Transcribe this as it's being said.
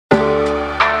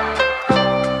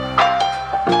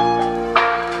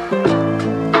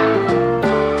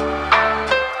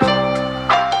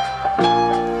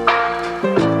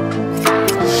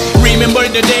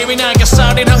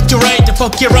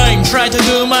fuck your rhyme. Try to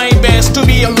do my best to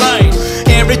be alive.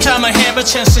 Every time I have a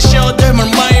chance to show them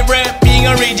on my rap, being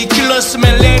a ridiculous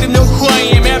man, let them know who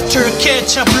I am. After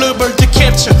catch a bluebird to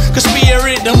capture, cause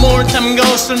spirit, the more time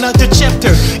goes, another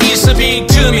chapter is a big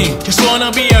to me. Just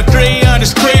wanna be a great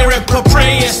artist, great rapper,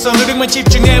 pray. So 흐름만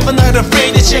집중, never not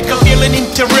afraid to check out feeling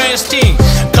interesting.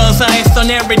 Cause I thought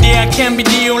every day I can't be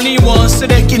the only one. So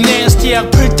that get nasty,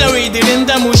 악플 따위들은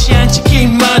다 무시한 채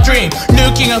keep my dream.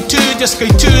 Looking up to the sky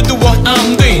to do what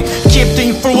I'm doing. Keep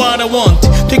doing for what I want.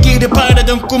 되기를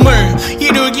바라던 꿈을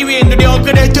이루기 위해 노력을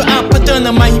해도 아팠던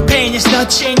my pain is not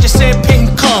change as if pain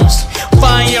comes.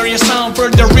 Fire your sound for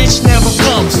the rich never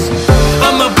comes.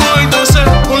 I'm a bulldozer,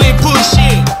 only push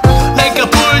it. Like a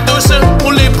bulldozer,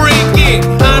 only break it.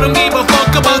 I don't give a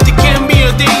fuck about it, can be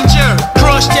a danger.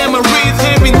 Crush them and breathe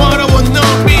heaven what I wanna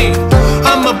be.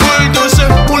 I'm a bulldozer,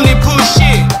 only push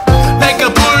it. Like a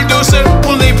bulldozer,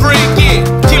 only break it.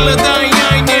 Till I die,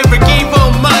 I never give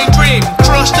up my dream.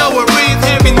 Crush tower, breathe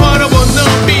heaven what I wanna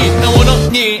be. I wanna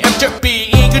need after be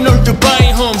ignore to buy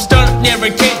home. Start never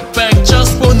get back,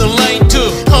 just wanna lie to.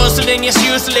 Hustling is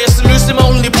useless, losing my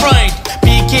only pride.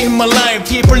 Became my life,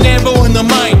 people never wanna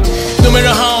mind. No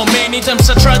matter how many times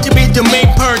I try to be the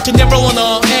main part, I never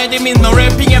wanna add him in my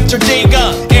rapping after they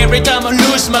got. Every time I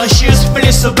lose my shoes,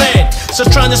 feeling so bad. So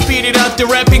trying to speed it up, the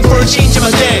rapping for a change of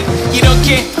my dad.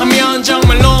 이렇게 하면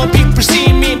정말로 people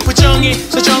see me 부정이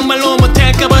서 정말로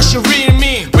못할까봐 she real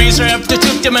me. Reserve to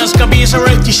took the mask, be so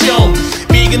ready to show.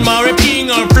 Big in my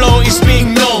rapping, our flow is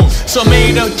being known. So I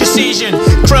made a decision,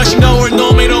 crushing over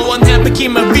no matter what happened,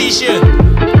 keep my vision.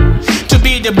 To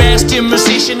be the best in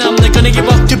musician, I'm not gonna give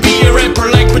up to be a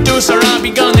rapper like producer, I'll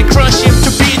be gonna